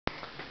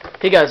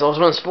Hey guys,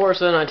 Ultimate Sports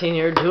 19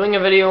 here, doing a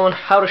video on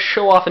how to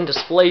show off and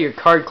display your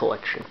card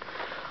collection.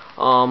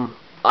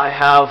 I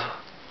have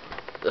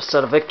the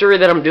set of Victory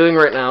that I'm doing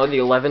right now, the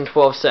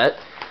 11-12 set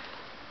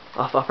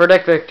of Upper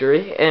Deck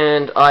Victory,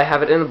 and I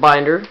have it in a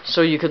binder, so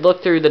you could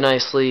look through the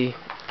nicely.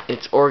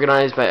 It's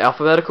organized by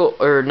alphabetical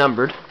or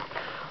numbered.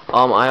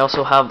 I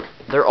also have,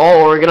 they're all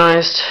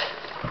organized.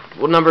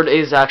 Well, numbered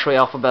is actually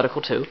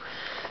alphabetical too.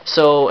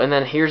 So, and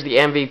then here's the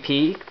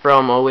MVP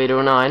from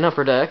 08-09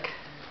 Upper Deck.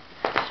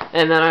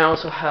 And then I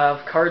also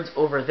have cards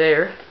over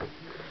there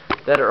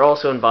that are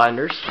also in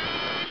binders.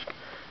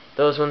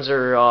 Those ones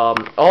are all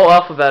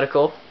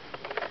alphabetical,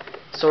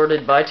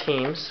 sorted by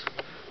teams.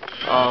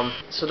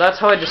 So that's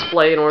how I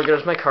display and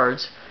organize my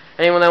cards.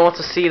 Anyone that wants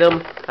to see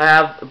them, I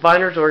have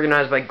binders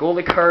organized by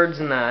goalie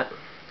cards and that.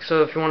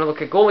 So if you want to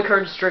look at goalie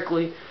cards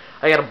strictly,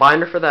 I got a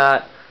binder for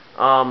that.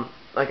 I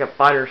got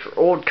binders for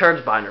old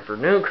cards, binder for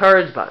new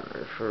cards,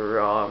 binder for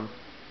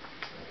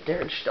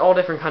all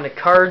different kind of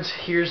cards.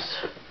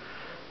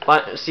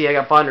 See, I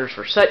got binders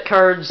for set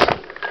cards.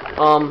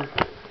 I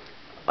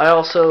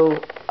also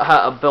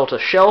built a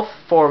shelf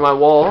for my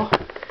wall,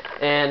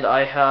 and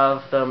I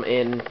have them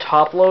in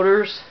top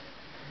loaders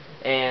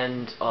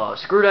and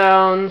screw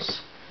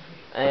downs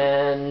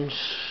and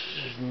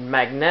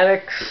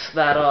magnetics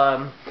that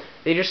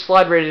they just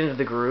slide right into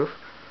the groove.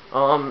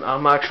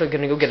 I'm actually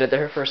gonna go get it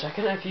there for a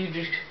second. If you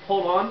just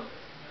hold on.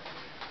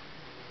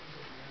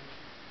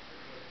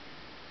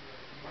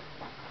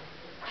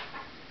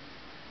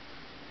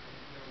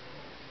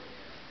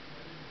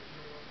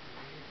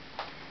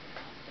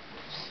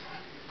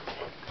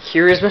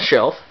 Here is my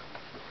shelf,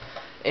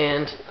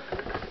 and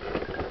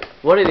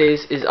what it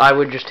is I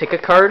would just take a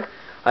card,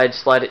 I'd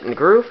slide it in the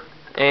groove,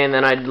 and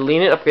then I'd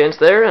lean it up against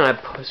there, and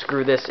I'd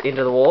screw this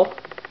into the wall,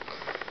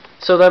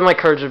 so that my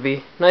cards would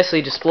be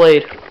nicely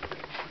displayed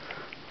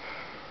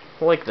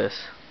like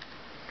this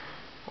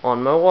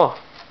on my wall.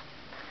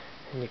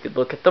 And you could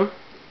look at them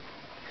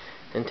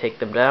and take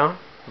them down,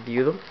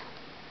 view them.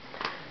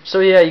 So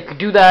yeah, you could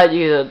do that.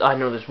 I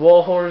know there's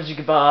wall holders you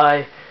could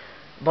buy,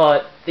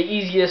 but the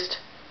easiest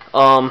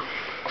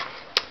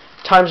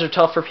times are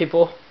tough for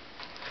people,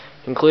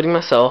 including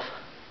myself,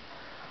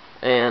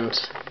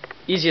 and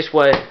easiest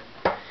way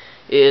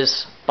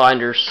is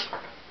binders.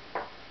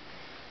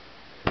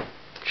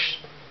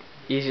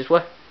 Easiest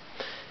way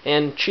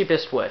and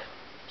cheapest way.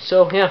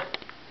 So yeah,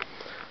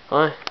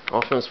 hi,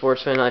 Ultimate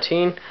Sportsman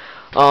 19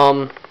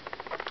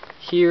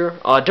 here.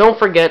 Don't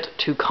forget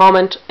to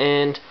comment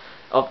and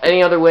of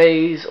any other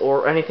ways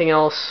or anything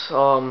else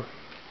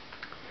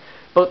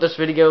about this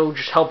video.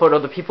 Just help out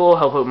other people,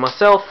 help out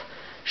myself.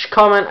 Just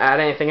comment, add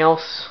anything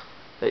else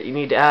that you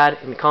need to add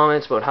in the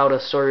comments about how to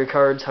store your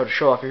cards, how to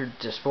show off your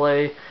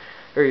display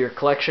or your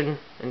collection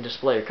and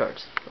display your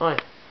cards.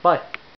 Alright, bye.